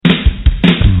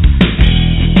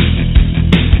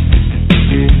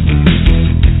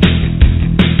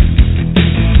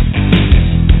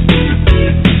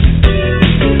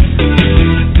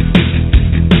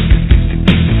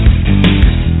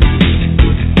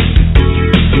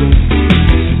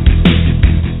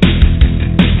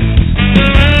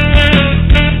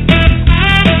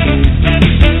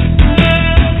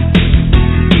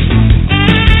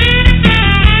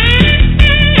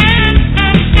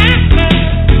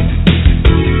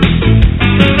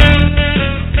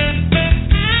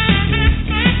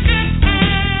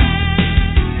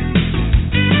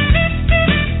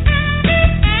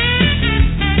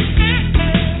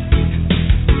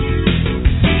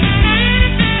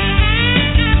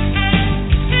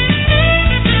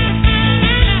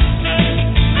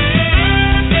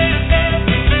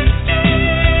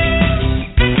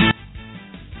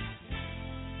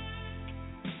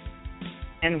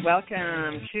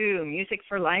welcome to Music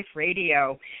for Life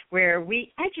Radio, where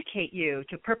we educate you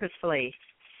to purposefully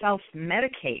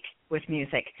self-medicate with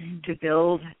music to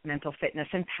build mental fitness,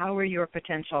 empower your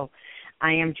potential.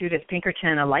 I am Judith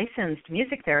Pinkerton, a licensed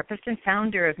music therapist and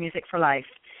founder of Music for Life.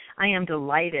 I am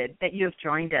delighted that you have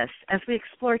joined us as we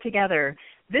explore together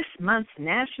this month's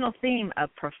national theme of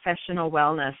professional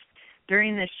wellness.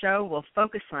 During this show, we'll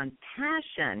focus on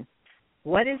passion.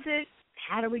 What is it?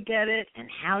 How do we get it, and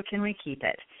how can we keep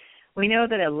it? We know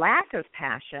that a lack of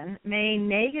passion may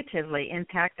negatively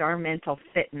impact our mental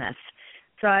fitness.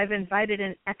 So I've invited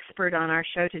an expert on our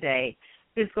show today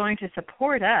who's going to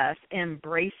support us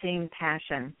embracing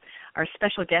passion. Our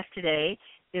special guest today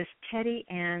is Teddy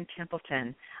Ann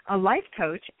Templeton, a life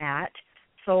coach at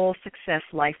Soul Success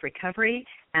Life Recovery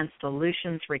and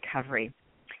Solutions Recovery.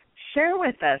 Share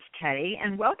with us, Teddy,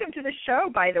 and welcome to the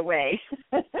show, by the way.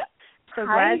 So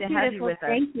glad to have you with us.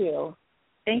 Thank you.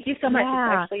 Thank you so much.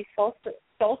 It's actually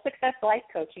Soul Success Life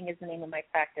Coaching is the name of my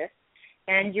practice.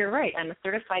 And you're right. I'm a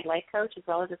certified life coach as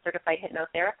well as a certified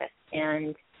hypnotherapist.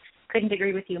 And couldn't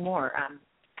agree with you more.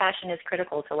 Passion is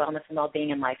critical to wellness and well-being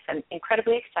in life. I'm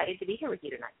incredibly excited to be here with you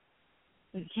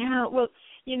tonight. Yeah, well,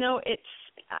 you know,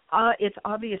 it's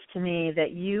obvious to me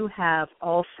that you have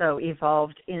also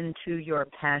evolved into your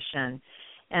passion.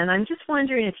 And I'm just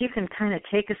wondering if you can kind of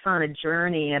take us on a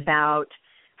journey about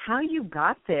how you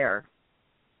got there.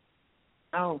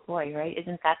 Oh, boy, right?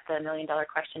 Isn't that the million-dollar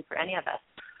question for any of us?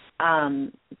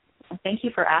 Thank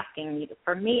you for asking me.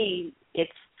 For me, it's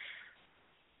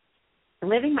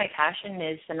living my passion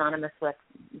is synonymous with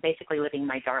basically living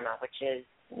my dharma, which is,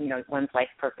 you know, one's life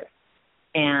purpose.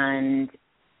 And,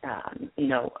 you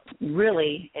know,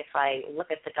 really, if I look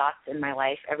at the dots in my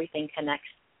life, everything connects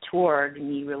toward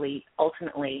me really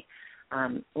ultimately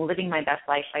living my best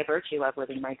life by virtue of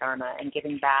living my dharma and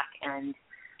giving back, and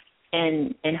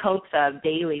in hopes of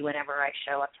daily, whenever I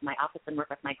show up to my office and work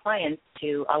with my clients,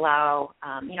 to allow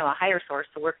you know, a higher source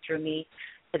to work through me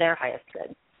to their highest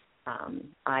good.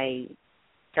 I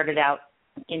started out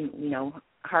in, you know,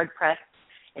 hard pressed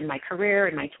in my career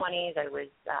in my 20s. I was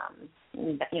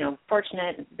you know,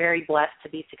 fortunate, very blessed to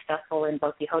be successful in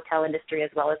both the hotel industry as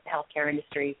well as the healthcare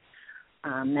industry.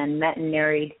 Then met and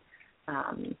married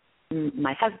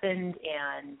my husband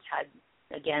and had,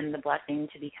 again, the blessing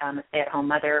to become a stay-at-home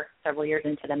mother several years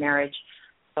into the marriage.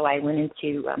 So I went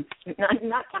into,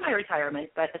 not semi-retirement,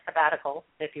 but a sabbatical,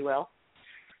 if you will.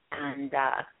 And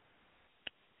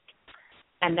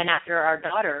then after our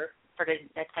daughter started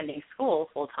attending school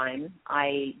full-time,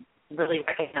 I really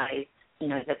recognized, you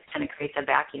know, that kind of creates a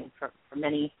vacuum for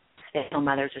many stay-at-home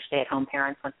mothers or stay-at-home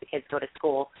parents once the kids go to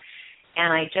school.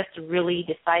 And I just really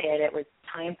decided it was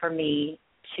time for me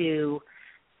to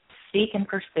seek and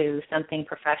pursue something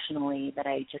professionally that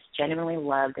I just genuinely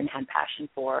loved and had passion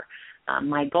for.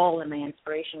 My goal and my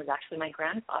inspiration was actually my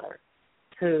grandfather,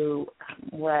 who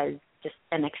was just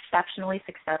an exceptionally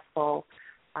successful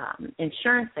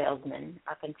insurance salesman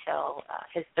up until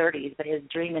his 30s. But his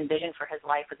dream and vision for his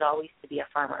life was always to be a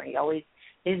farmer.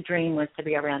 His dream was to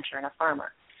be a rancher and a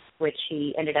farmer, which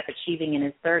he ended up achieving in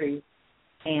his 30s.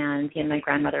 And he and my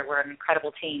grandmother were an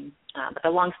incredible team. But the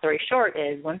long story short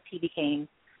is once he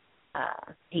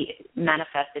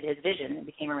manifested his vision and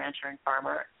became a rancher and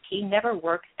farmer, he never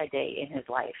worked a day in his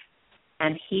life.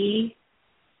 And he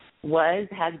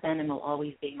has been, and will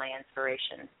always be my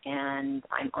inspiration. And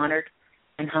I'm honored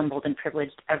and humbled and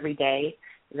privileged every day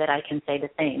that I can say the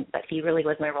same. But he really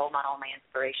was my role model and my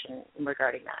inspiration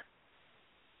regarding that.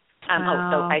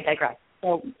 Wow. So I digress.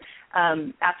 So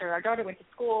after our daughter went to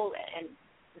school, and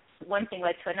one thing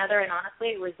led to another, and honestly,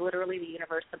 it was literally the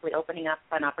universe simply opening up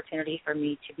an opportunity for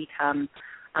me to become,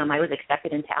 I was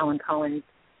accepted into Alan Cohen's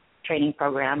training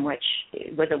program, which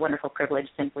was a wonderful privilege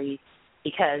simply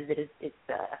because it's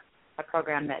a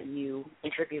program that you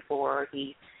interview for.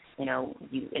 You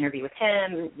interview with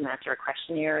him, you answer a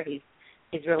questionnaire.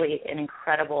 He's really an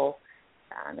incredible,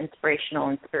 inspirational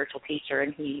and spiritual teacher,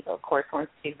 and he, of course,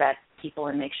 wants to vet people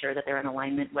and make sure that they're in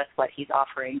alignment with what he's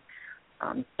offering.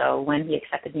 So when he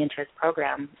accepted me into his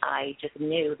program, I just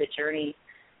knew the journey,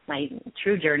 my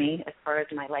true journey as far as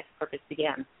my life purpose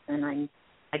began. And I'm,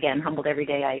 again, humbled every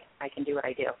day I can do what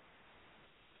I do.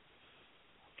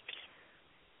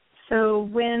 So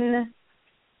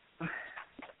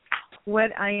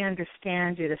what I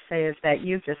understand you to say is that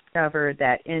you've discovered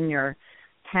that in your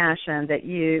passion that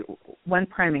one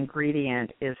prime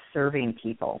ingredient is serving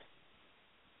people.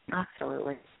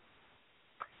 Absolutely.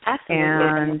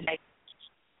 And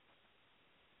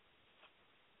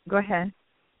go ahead.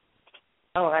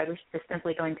 Oh, I was just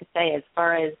simply going to say, as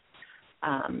far as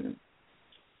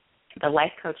the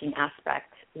life coaching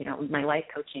aspect, my life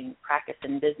coaching practice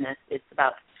and business. It's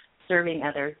about serving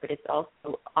others, but it's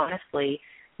also, honestly,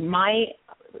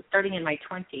 starting in my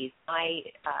 20s, my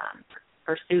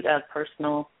pursuit of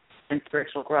personal and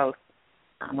spiritual growth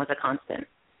was a constant.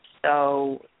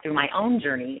 So through my own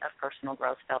journey of personal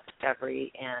growth,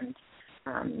 self-discovery, and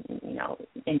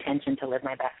intention to live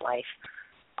my best life,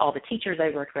 all the teachers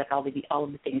I worked with, all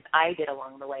of the things I did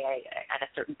along the way, I, at a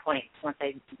certain point, once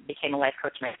I became a life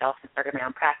coach myself and started my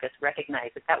own practice,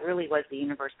 recognized that really was the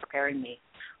universe preparing me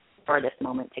for this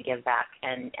moment to give back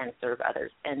and serve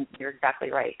others. And you're exactly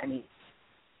right. I mean,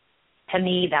 to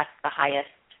me, that's the highest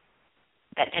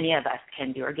that any of us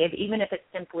can do or give, even if it's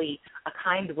simply a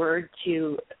kind word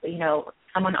to,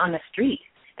 someone on the street.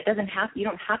 You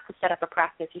don't have to set up a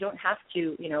practice. You don't have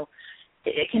to,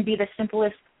 it can be the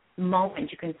simplest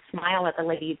moment. You can smile at the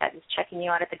lady that is checking you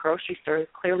out at the grocery store, who's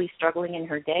clearly struggling in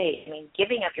her day. I mean,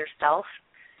 giving of yourself,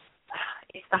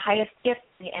 it's the highest gift,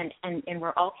 and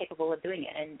we're all capable of doing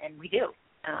it, and we do.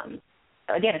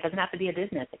 So again, it doesn't have to be a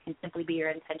business. It can simply be your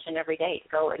intention every day to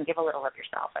go and give a little of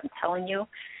yourself. I'm telling you,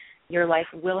 your life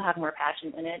will have more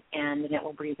passion in it, and it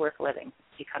will be worth living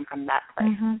if you come from that place.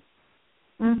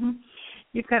 Mm-hmm. Mm-hmm.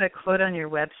 You've got a quote on your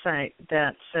website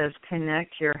that says,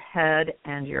 connect your head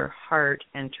and your heart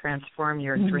and transform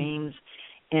your dreams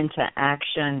into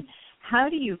action. How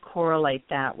do you correlate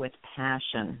that with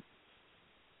passion?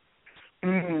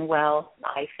 Well,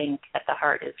 I think at the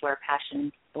heart is where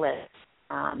passion lives.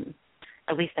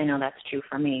 At least I know that's true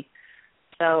for me.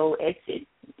 So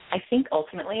I think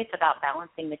ultimately it's about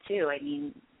balancing the two. I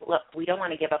mean, look, we don't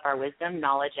want to give up our wisdom,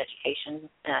 knowledge, education,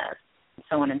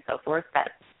 so on and so forth.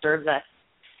 That serves us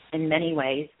in many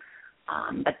ways.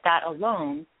 But that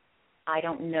alone, I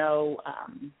don't know,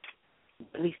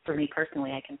 at least for me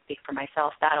personally, I can speak for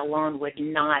myself, that alone would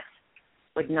not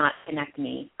connect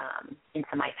me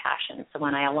into my passion. So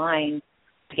when I align,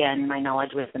 again, my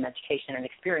knowledge, wisdom, education, and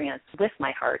experience with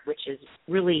my heart, which is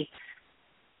really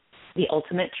the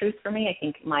ultimate truth for me, I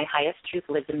think my highest truth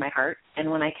lives in my heart. And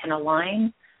when I can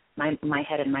align my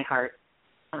head and my heart,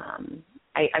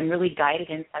 I'm really guided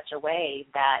in such a way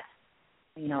that,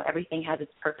 everything has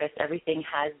its purpose, everything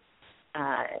has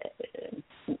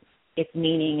its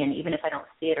meaning, and even if I don't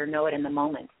see it or know it in the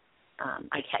moment,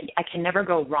 I can never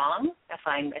go wrong if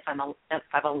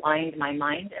I've aligned my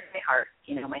mind and my heart,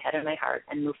 my head and my heart,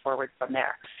 and move forward from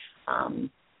there.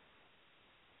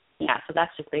 So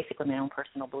that's just basically my own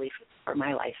personal belief for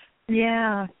my life.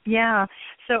 Yeah.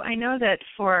 So I know that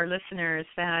for our listeners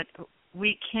that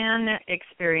we can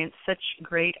experience such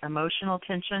great emotional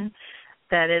tension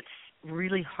that it's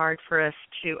really hard for us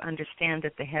to understand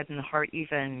that the head and the heart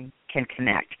even can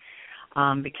connect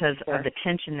because of the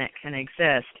tension that can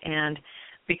exist. And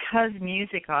because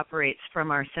music operates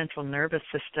from our central nervous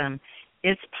system,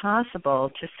 it's possible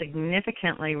to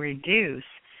significantly reduce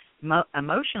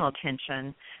emotional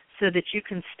tension so that you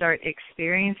can start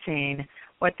experiencing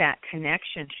what that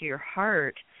connection to your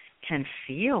heart can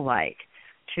feel like,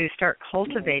 to start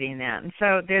cultivating that. And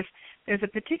so there's a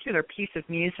particular piece of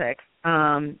music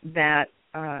that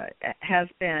has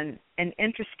been an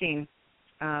interesting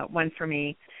one for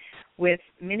me, with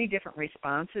many different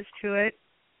responses to it,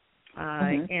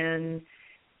 and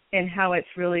how it's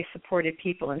really supported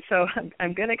people. And so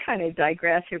I'm going to kind of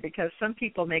digress here, because some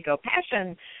people may go,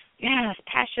 passion, yes,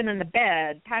 passion in the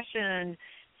bed, passion,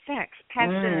 sex,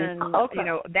 passion,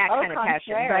 that kind of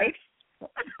passion, right?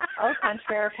 Au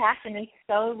contraire, passion is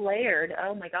so layered.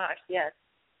 Oh my gosh, yes.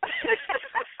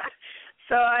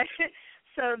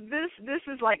 So this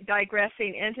is like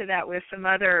digressing into that with some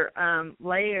other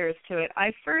layers to it.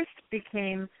 I first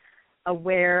became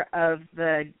aware of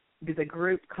the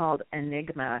group called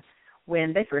Enigma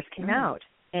when they first came out,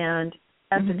 and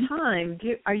at the time,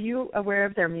 are you aware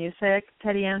of their music,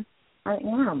 Teddy Ann? I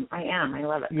am. I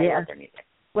love it. I love their music.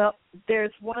 Well,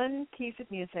 there's one piece of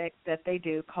music that they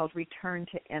do called Return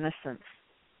to Innocence.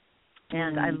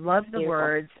 And I love the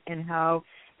words and how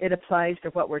it applies to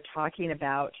what we're talking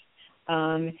about,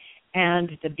 and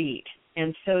the beat.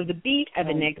 And so the beat of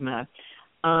Enigma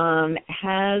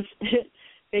has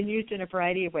been used in a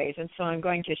variety of ways. And so I'm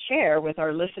going to share with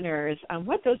our listeners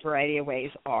what those variety of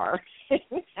ways are,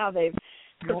 how they've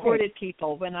supported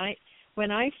people. When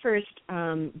I first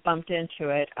bumped into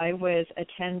it, I was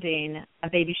attending a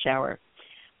baby shower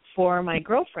for my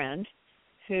girlfriend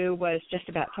who was just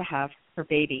about to have her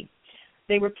baby.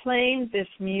 They were playing this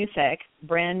music,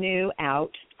 brand new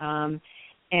out,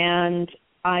 and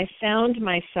I found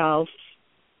myself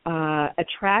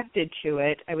attracted to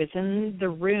it. I was in the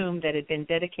room that had been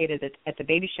dedicated at the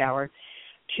baby shower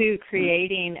to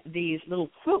creating these little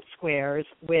quilt squares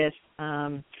with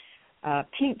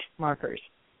paint markers.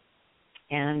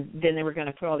 and then they were going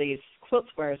to put all these quilt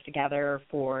squares together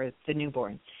for the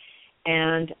newborn.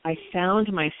 And I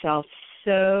found myself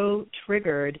so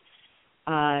triggered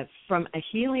from a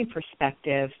healing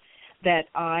perspective that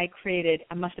I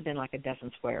must have been like a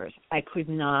dozen squares. I could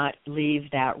not leave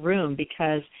that room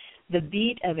because the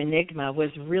beat of Enigma was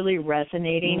really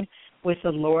resonating with the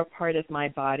lower part of my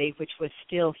body, which was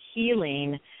still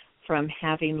healing from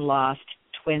having lost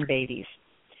twin babies.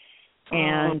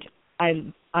 And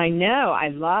I know I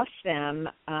lost them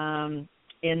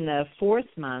in the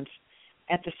 4th month.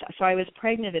 So I was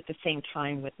pregnant at the same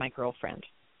time with my girlfriend.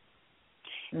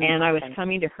 And I was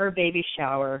coming to her baby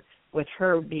shower with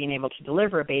her being able to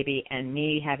deliver a baby and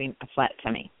me having a flat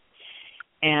tummy.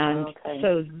 And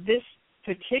so this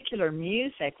particular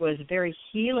music was very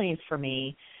healing for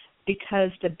me because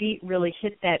the beat really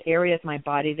hit that area of my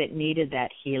body that needed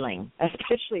that healing,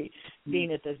 especially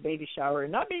being at this baby shower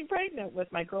and not being pregnant with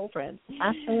my girlfriend.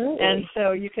 Absolutely. And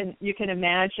so you can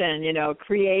imagine,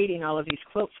 creating all of these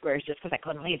quilt squares just because I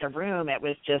couldn't leave the room. It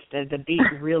was just the beat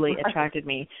really attracted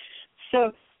me.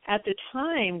 So at the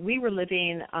time, we were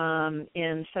living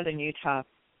in southern Utah,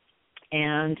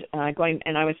 and I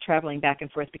was traveling back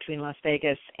and forth between Las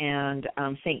Vegas and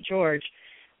St. George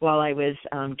while I was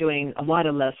doing a lot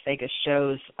of Las Vegas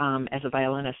shows as a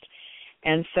violinist.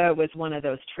 And so it was one of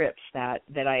those trips that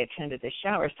I attended the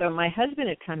shower. So my husband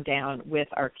had come down with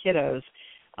our kiddos,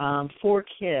 4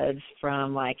 kids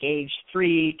from like age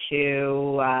 3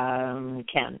 to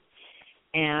 10.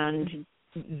 And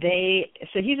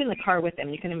so he's in the car with them.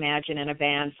 You can imagine in a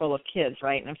van full of kids,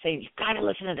 right? And I'm saying, you've got to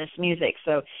listen to this music.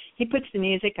 So he puts the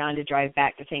music on to drive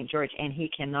back to St. George, and he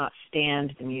cannot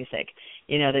stand the music.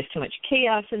 There's too much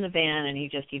chaos in the van, and he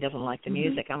doesn't like the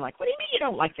music. I'm like, what do you mean you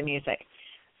don't like the music?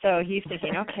 So he's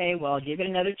thinking, okay, well, give it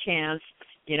another chance.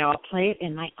 I'll play it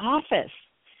in my office.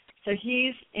 So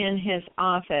he's in his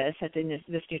office at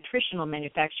this nutritional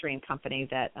manufacturing company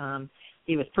that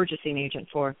he was purchasing agent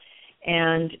for,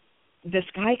 and this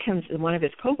guy one of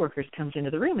his coworkers comes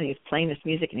into the room, and he's playing this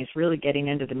music, and he's really getting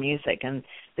into the music. And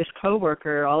this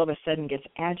coworker all of a sudden gets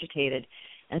agitated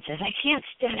and says, I can't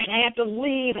stand it. I have to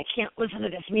leave. I can't listen to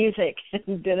this music.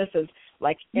 And Dennis is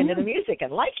like into the music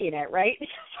and liking it, right?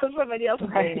 So somebody else is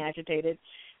getting agitated.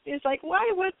 He's like, why?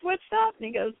 What's up? And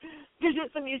he goes, this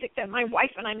is the music that my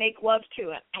wife and I make love to,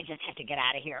 and I just have to get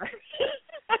out of here.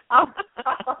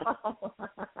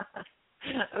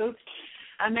 Oops.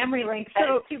 A memory link.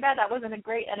 So too bad that wasn't an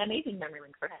amazing memory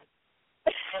link for him.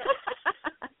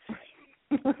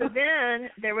 So then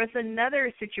there was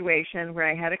another situation where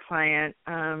I had a client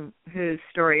whose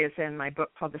story is in my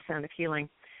book called The Sound of Healing.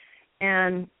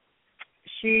 And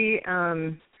she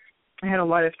had a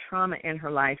lot of trauma in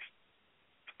her life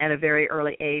at a very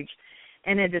early age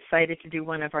and had decided to do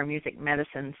one of our music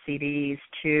medicine CDs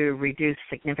to reduce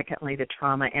significantly the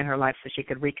trauma in her life so she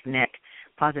could reconnect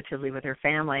positively with her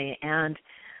family, and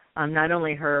not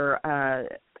only her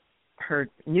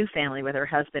new family with her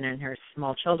husband and her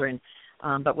small children,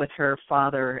 but with her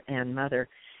father and mother.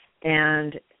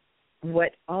 And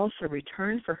what also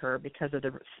returned for her because of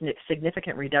the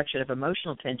significant reduction of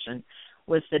emotional tension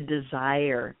was the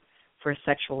desire for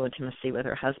sexual intimacy with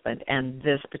her husband. And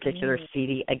this particular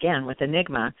CD, again, with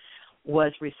Enigma,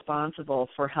 was responsible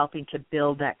for helping to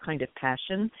build that kind of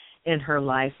passion in her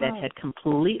life that had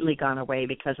completely gone away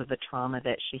because of the trauma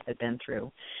that she had been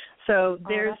through. So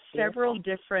there's several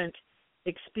different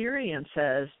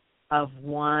experiences of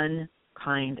one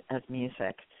kind of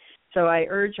music. So I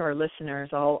urge our listeners,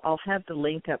 I'll have the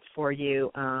link up for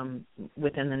you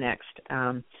within the next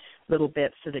little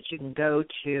bit so that you can go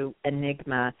to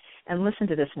Enigma and listen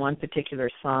to this one particular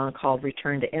song called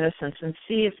Return to Innocence and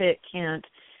see if it can't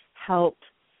help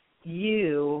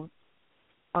you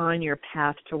on your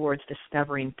path towards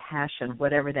discovering passion,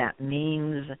 whatever that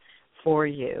means for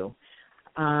you.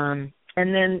 And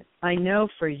then I know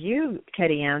for you,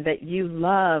 Ketty Ann, that you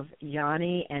love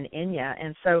Yanni and Enya.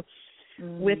 And so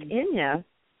with Enya,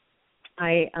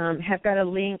 I have got a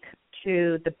link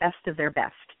to the best of their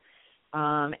best.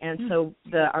 And so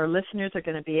our listeners are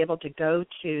going to be able to go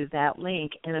to that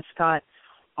link, and it's got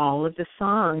all of the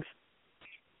songs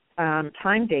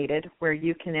time dated where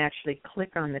you can actually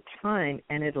click on the time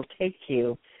and it'll take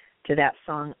you to that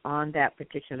song on that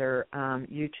particular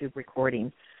YouTube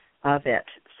recording of it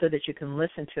so that you can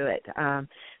listen to it.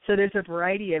 So there's a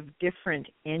variety of different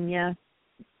Enya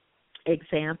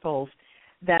examples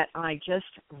that I just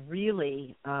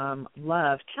really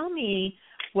love. Tell me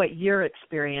what your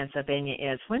experience of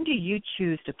Enya is. When do you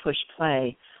choose to push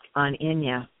play on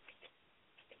Enya?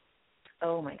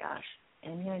 Oh, my gosh.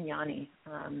 Enya and Yanni.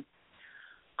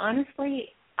 Honestly,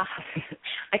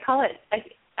 I call it,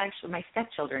 actually, my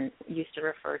stepchildren used to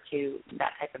refer to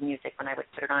that type of music when I would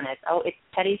put it on as, oh, it's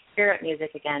Teddy's spirit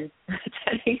music again.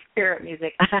 Teddy's spirit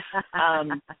music.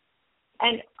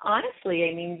 And honestly,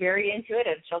 I mean, very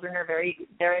intuitive. Children are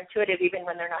they're intuitive even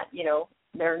when they're not,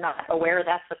 they're not aware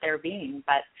that's what they're being.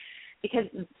 But because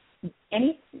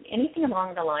anything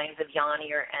along the lines of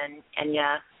Yanni or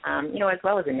Enya, as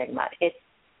well as Enigma, it's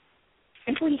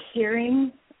simply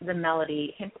hearing the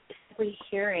melody, simply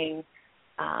hearing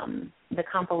the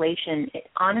compilation.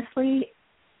 Honestly,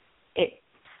 it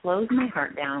slows my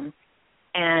heart down,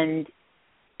 and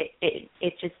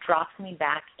it just drops me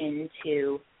back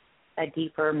into a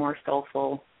deeper, more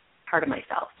soulful part of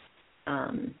myself.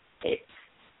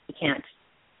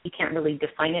 You can't really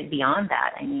define it beyond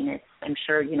that. I mean, I'm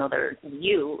sure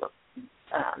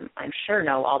I'm sure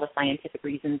know all the scientific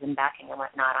reasons and backing and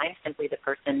whatnot. I'm simply the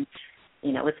person,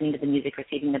 listening to the music,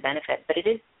 receiving the benefit. But it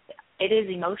is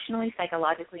emotionally,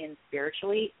 psychologically, and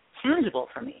spiritually tangible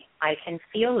for me. I can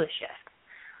feel the shift.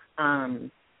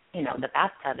 The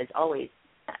bathtub is always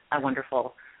a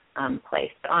wonderful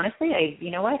place. But honestly,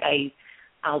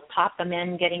 I'll pop them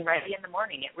in getting ready in the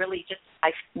morning. It really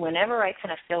whenever I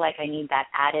kind of feel like I need that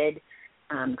added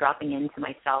dropping into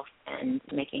myself and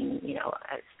making,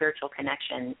 a spiritual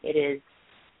connection, it is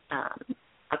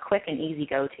a quick and easy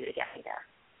go-to to get me there.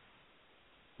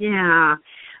 Yeah.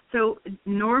 So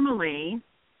normally,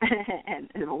 and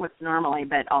what's normally,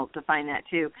 but I'll define that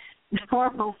too.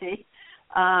 Normally,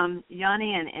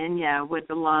 Yanni and Enya would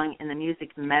belong in the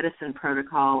music medicine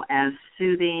protocol as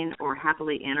soothing or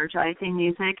happily energizing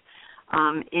music.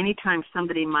 Anytime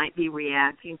somebody might be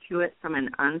reacting to it from an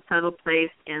unsettled place,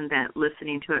 and that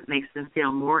listening to it makes them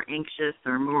feel more anxious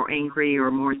or more angry or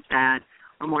more sad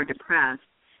or more depressed,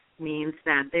 means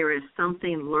that there is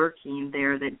something lurking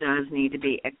there that does need to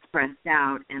be expressed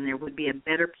out, and there would be a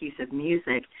better piece of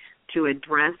music to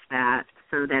address that,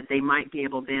 so that they might be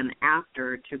able then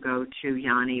after to go to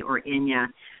Yanni or Enya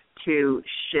to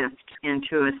shift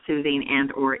into a soothing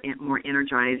and or more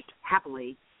energized,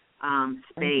 happily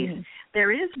space. Mm-hmm.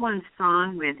 There is one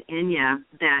song with Enya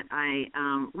that I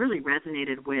really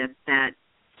resonated with that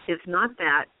is not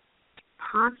that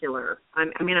popular. I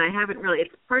haven't really,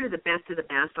 it's part of the best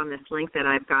on this link that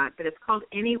I've got, but it's called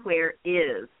Anywhere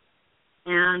Is.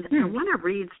 And I want to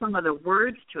read some of the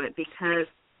words to it, because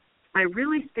I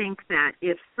really think that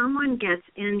if someone gets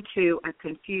into a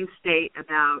confused state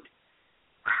about,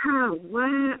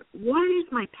 what is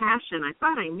my passion? I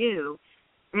thought I knew,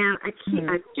 and I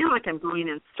feel like I'm going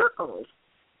in circles,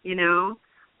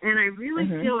 and I really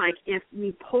feel like if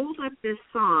you pulled up this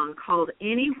song called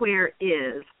Anywhere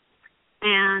Is,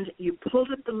 and you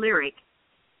pulled up the lyric,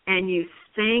 and you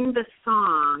sang the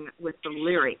song with the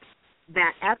lyrics,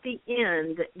 that at the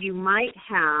end you might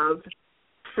have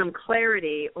some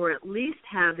clarity, or at least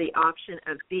have the option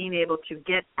of being able to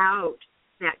get out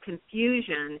that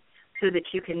confusion so that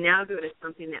you can now go to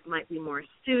something that might be more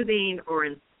soothing or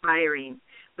inspiring.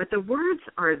 But the words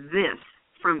are this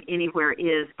from Anywhere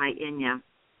Is by Enya.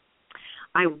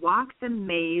 I walk the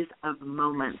maze of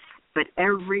moments, but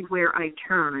everywhere I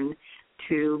turn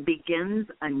to begins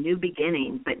a new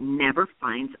beginning, but never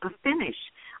finds a finish.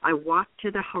 I walk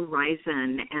to the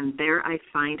horizon, and there I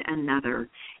find another.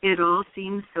 It all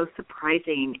seems so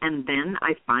surprising, and then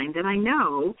I find that I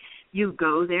know. You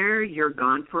go there, you're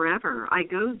gone forever. I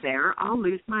go there, I'll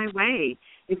lose my way.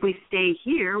 If we stay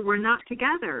here, we're not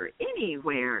together.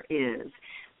 Anywhere is.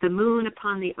 The moon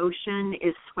upon the ocean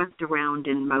is swept around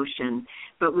in motion,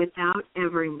 but without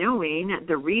ever knowing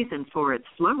the reason for its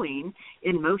flowing.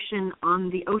 In motion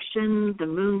on the ocean, the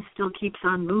moon still keeps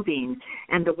on moving,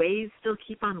 and the waves still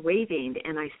keep on waving,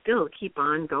 and I still keep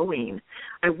on going.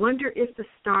 I wonder if the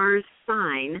stars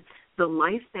sign the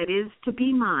life that is to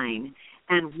be mine,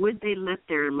 and would they let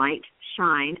their light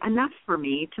shine enough for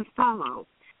me to follow?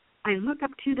 I look up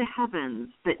to the heavens,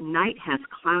 but night has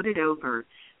clouded over.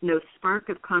 No spark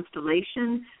of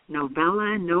constellation, no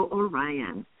Vela, no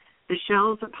Orion. The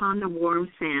shells upon the warm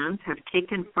sands have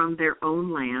taken from their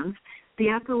own lands the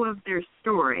echo of their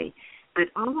story, but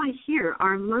all I hear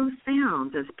are low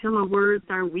sounds as pillow words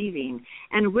are weaving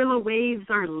and willow waves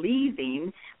are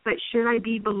leaving. But should I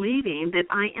be believing that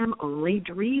I am only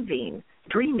dreaming,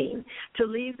 to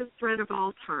leave the thread of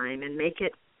all time and make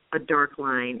it a dark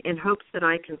line in hopes that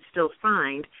I can still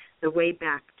find the way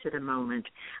back to the moment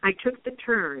I took the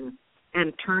turn,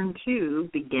 and turn to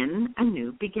begin a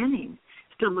new beginning.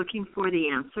 Still looking for the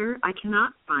answer, I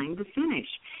cannot find the finish.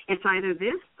 It's either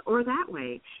this or that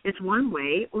way. It's one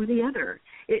way or the other.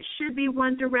 It should be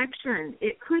one direction.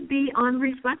 It could be on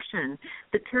reflection.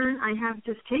 The turn I have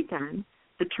just taken,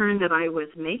 the turn that I was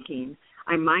making,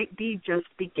 I might be just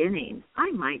beginning.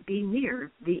 I might be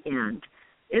near the end.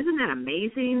 Isn't that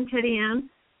amazing, Teddy Ann?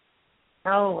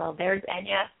 Oh, well, there's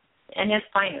Enya's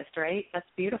finest, right? That's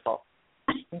beautiful.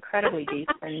 Incredibly deep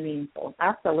and meaningful.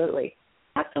 Absolutely.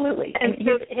 Absolutely. And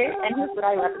here's what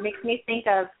I love. It makes me think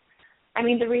of, I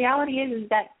mean, the reality is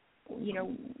that, you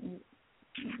know,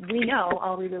 we know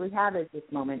all we really have is this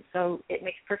moment. So it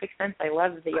makes perfect sense. I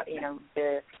love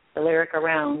the lyric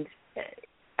around,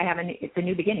 it's a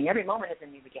new beginning. Every moment is a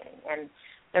new beginning. And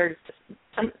there's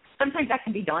sometimes that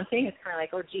can be daunting. It's kind of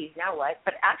like, oh, geez, now what?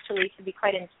 But actually it can be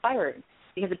quite inspiring,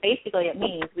 because it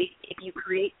means if you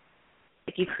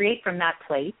create from that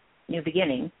place, new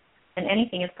beginning, then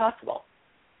anything is possible.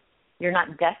 You're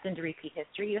not destined to repeat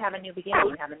history. You have a new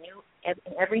beginning.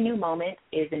 Every new moment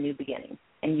is a new beginning,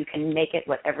 and you can make it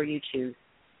whatever you choose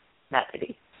that to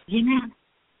be. Yeah.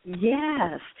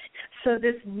 Yes. So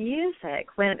this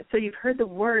music, so you've heard the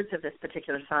words of this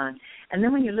particular song, and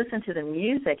then when you listen to the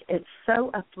music, it's so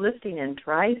uplifting and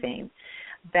driving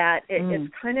that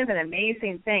it's kind of an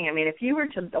amazing thing. I mean, if you were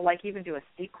to even do a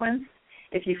sequence,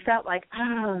 if you felt like,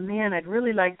 oh man, I'd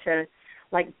really like to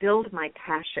build my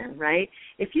passion, right?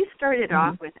 If you started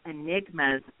off with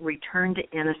Enigma's Return to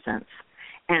Innocence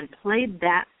and played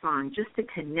that song just to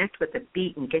connect with the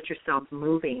beat and get yourself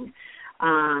moving,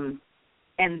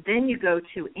 and then you go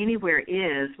to Anywhere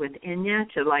Is with Enya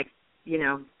to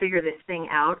figure this thing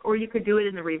out, or you could do it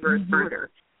in the reverse order.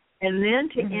 And then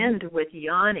to end with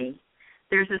Yanni,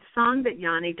 there's a song that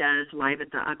Yanni does live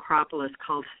at the Acropolis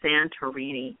called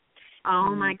Santorini.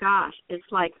 Oh, my gosh. It's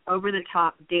like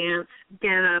over-the-top dance,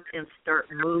 get up, and start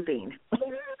moving.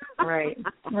 Right.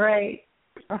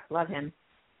 Oh, love him.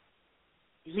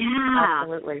 Yeah.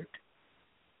 Absolutely.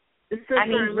 So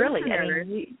really.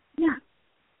 Yeah.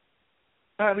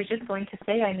 Oh, I was just going to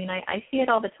say, I mean, I see it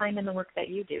all the time in the work that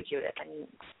you do, Judith. I mean,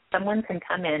 someone can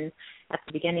come in at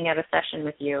the beginning of a session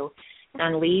with you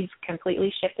and leave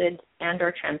completely shifted and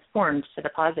or transformed to the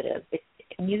positive.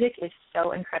 Music is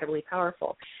so incredibly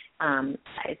powerful.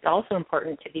 It's also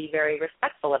important to be very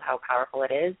respectful of how powerful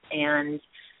it is, and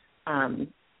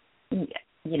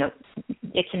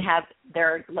it can have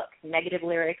negative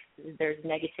lyrics. There's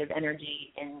negative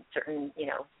energy in certain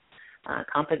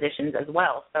compositions as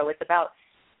well. So it's about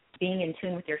being in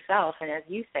tune with yourself, and as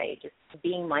you say, just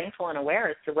being mindful and aware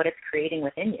as to what it's creating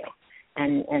within you,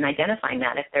 and identifying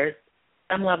that. If there's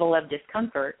some level of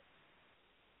discomfort,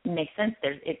 it makes sense.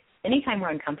 Anytime we're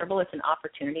uncomfortable, it's an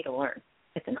opportunity to learn.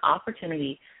 It's an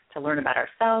opportunity to learn about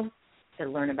ourselves, to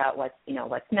learn about what's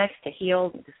next, to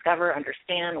heal, discover,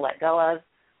 understand, let go of,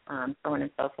 so on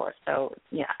and so forth. So,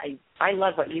 yeah, I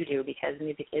love what you do, because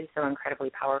music is so incredibly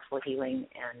powerful, healing,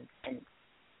 and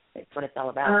it's what it's all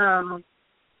about.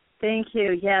 Thank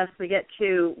you. Yes, we get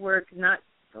to work not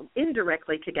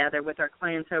indirectly together with our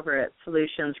clients over at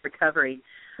Solutions Recovery.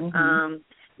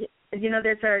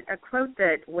 There's a quote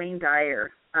that Wayne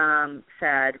Dyer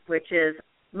said, which is,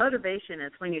 motivation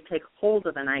is when you take hold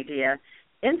of an idea.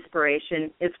 Inspiration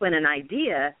is when an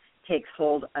idea takes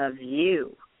hold of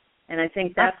you. And I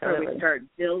think that's where we start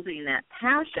building that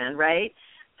passion, right?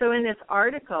 So in this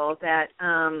article that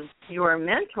your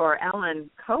mentor,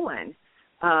 Alan Cohen,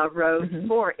 wrote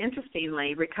for,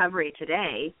 interestingly, Recovery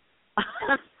Today.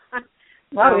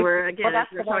 We're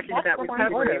talking about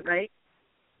recovery, right?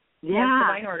 Yeah.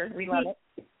 Divine order. We love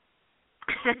it.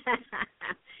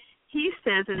 He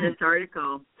says in this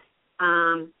article,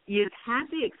 you've had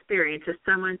the experience of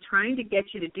someone trying to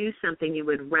get you to do something you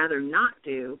would rather not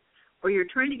do, or you're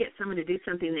trying to get someone to do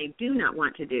something they do not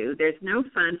want to do. There's no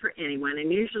fun for anyone,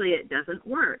 and usually it doesn't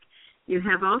work. You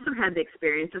have also had the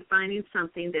experience of finding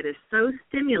something that is so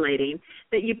stimulating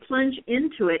that you plunge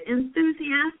into it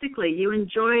enthusiastically. You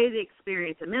enjoy the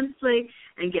experience immensely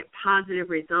and get positive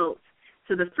results.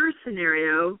 So the first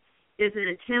scenario is an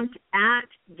attempt at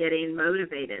getting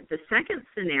motivated. The second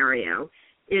scenario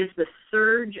is the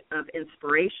surge of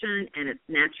inspiration and its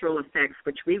natural effects,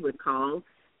 which we would call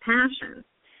passion.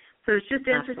 So it's just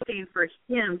interesting for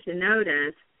him to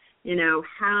notice,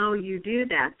 how you do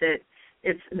that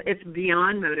it's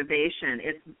beyond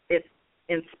motivation. It's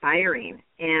inspiring,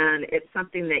 and it's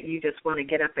something that you just want to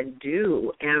get up and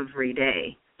do every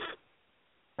day.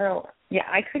 Oh, yeah,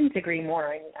 I couldn't agree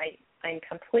more. I'm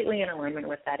completely in alignment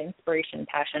with that. Inspiration and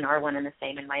passion are one and the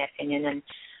same, in my opinion.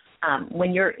 And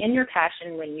when you're in your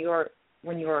passion, when you're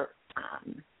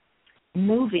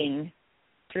moving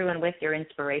through and with your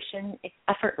inspiration, it's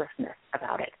effortlessness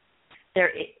about it.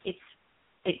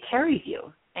 It carries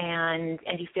you, and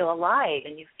you feel alive,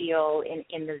 and you feel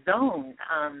in the zone.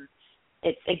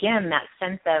 It's again that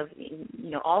sense of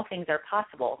all things are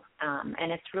possible,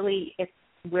 and it's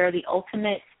where the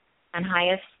ultimate and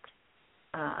highest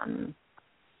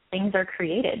things are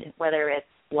created, whether it's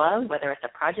love, whether it's a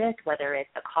project, whether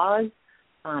it's a cause.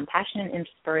 Passion and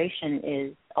inspiration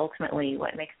is ultimately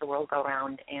what makes the world go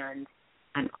round, and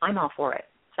I'm all for it.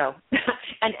 So,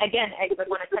 and again, I would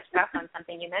want to touch back on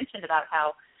something you mentioned about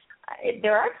how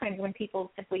there are times when people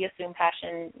simply assume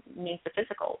passion means the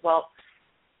physical. Well,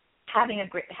 having a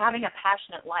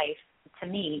passionate life, to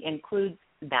me, includes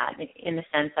that in the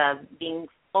sense of being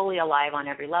fully alive on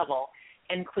every level,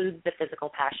 includes the physical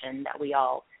passion that we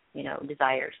all,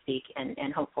 desire, seek,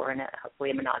 and hope for in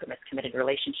hopefully a monogamous, committed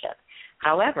relationship.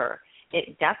 However,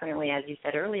 it definitely, as you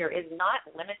said earlier, is not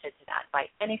limited to that by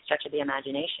any stretch of the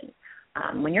imagination.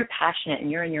 When you're passionate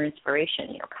and you're in your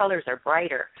inspiration, colors are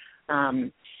brighter.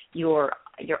 You're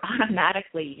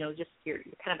automatically, you're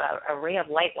kind of a ray of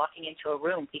light walking into a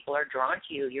room. People are drawn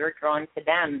to you. You're drawn to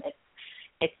them.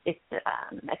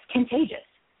 It's contagious.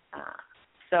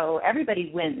 So everybody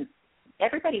wins.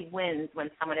 Everybody wins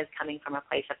when someone is coming from a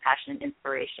place of passion and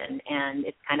inspiration, and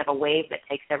it's kind of a wave that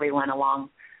takes everyone along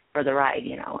for the ride,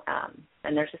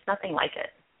 and there's just nothing like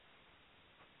it.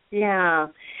 Yeah.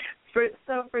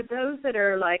 So for those that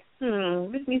are like,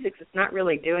 this music's just not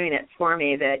really doing it for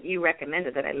me that you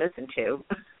recommended that I listen to,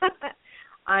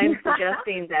 I'm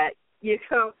suggesting that you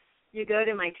go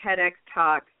to my TEDx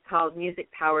talk called Music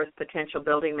Powers Potential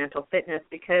Building Mental Fitness,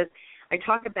 because I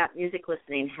talk about music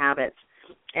listening habits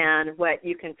and what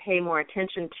you can pay more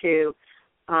attention to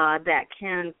that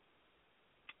can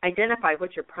identify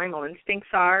what your primal instincts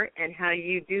are and how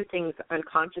you do things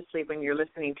unconsciously when you're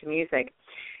listening to music,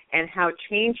 and how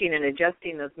changing and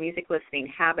adjusting those music listening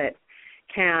habits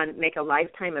can make a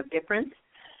lifetime of difference.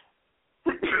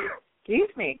 Excuse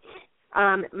me.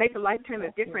 Make a lifetime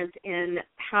of difference in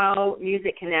how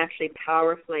music can actually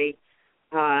powerfully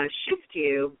shift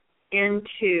you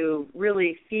into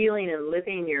really feeling and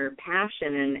living your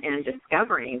passion and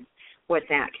discovering what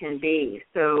that can be.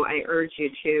 So I urge you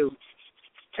to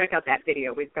check out that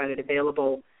video. We've got it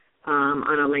available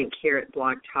on a link here at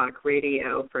Blog Talk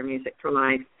Radio for Music for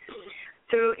Life.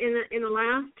 So in the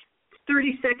last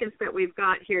 30 seconds that we've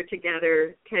got here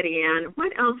together, Teddy Ann,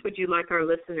 what else would you like our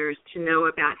listeners to know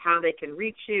about how they can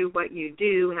reach you, what you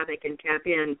do, how they can tap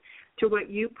in to what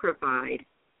you provide?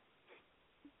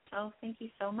 Oh, thank you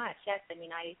so much. Yes, I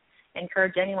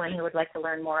encourage anyone who would like to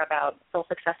learn more about Soul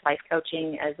Success Life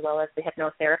Coaching as well as the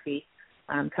hypnotherapy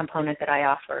component that I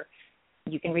offer.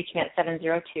 You can reach me at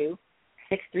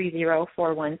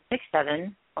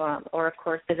 702-630-4167, or, of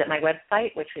course, visit my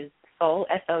website, which is Soul,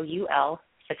 S-O-U-L,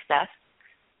 Success,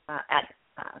 at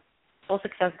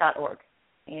soulsuccess.org.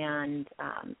 And,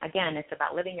 again, it's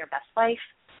about living your best life,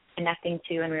 connecting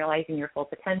to and realizing your full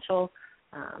potential.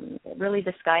 Really,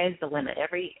 the sky is the limit.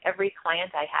 Every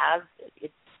client I have,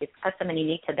 it's custom and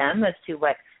unique to them as to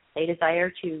what they desire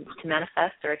to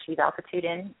manifest or achieve altitude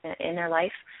in their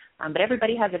life. But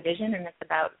everybody has a vision, and it's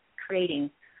about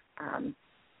creating from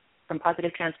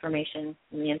positive transformation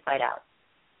from the inside out.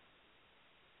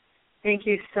 Thank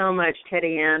you so much,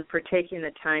 Teddy Ann, for taking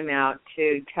the time out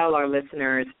to tell our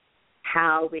listeners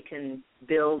how we can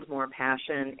build more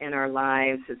passion in our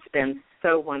lives. It's been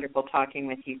so wonderful talking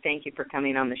with you. Thank you for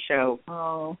coming on the show.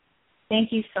 Oh,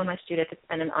 thank you so much, Judith. It's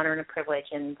been an honor and a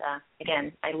privilege. And,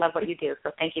 again, I love what you do, so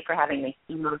thank you for having me.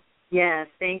 Yes,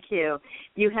 thank you.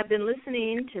 You have been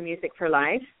listening to Music for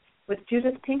Life with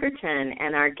Judith Pinkerton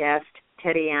and our guest,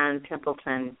 Teddy Ann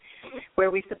Templeton, where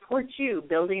we support you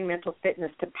building mental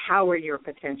fitness to power your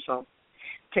potential.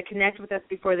 To connect with us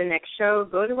before the next show,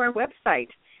 go to our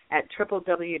website at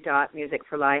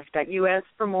www.musicforlife.us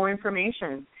for more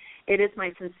information. It is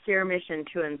my sincere mission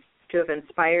to have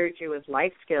inspired you with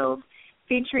life skills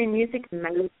featuring music,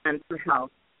 medicine, for health.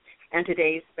 And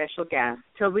today's special guest.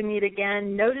 Till we meet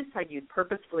again, notice how you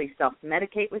purposefully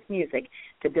self-medicate with music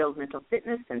to build mental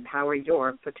fitness and power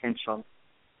your potential.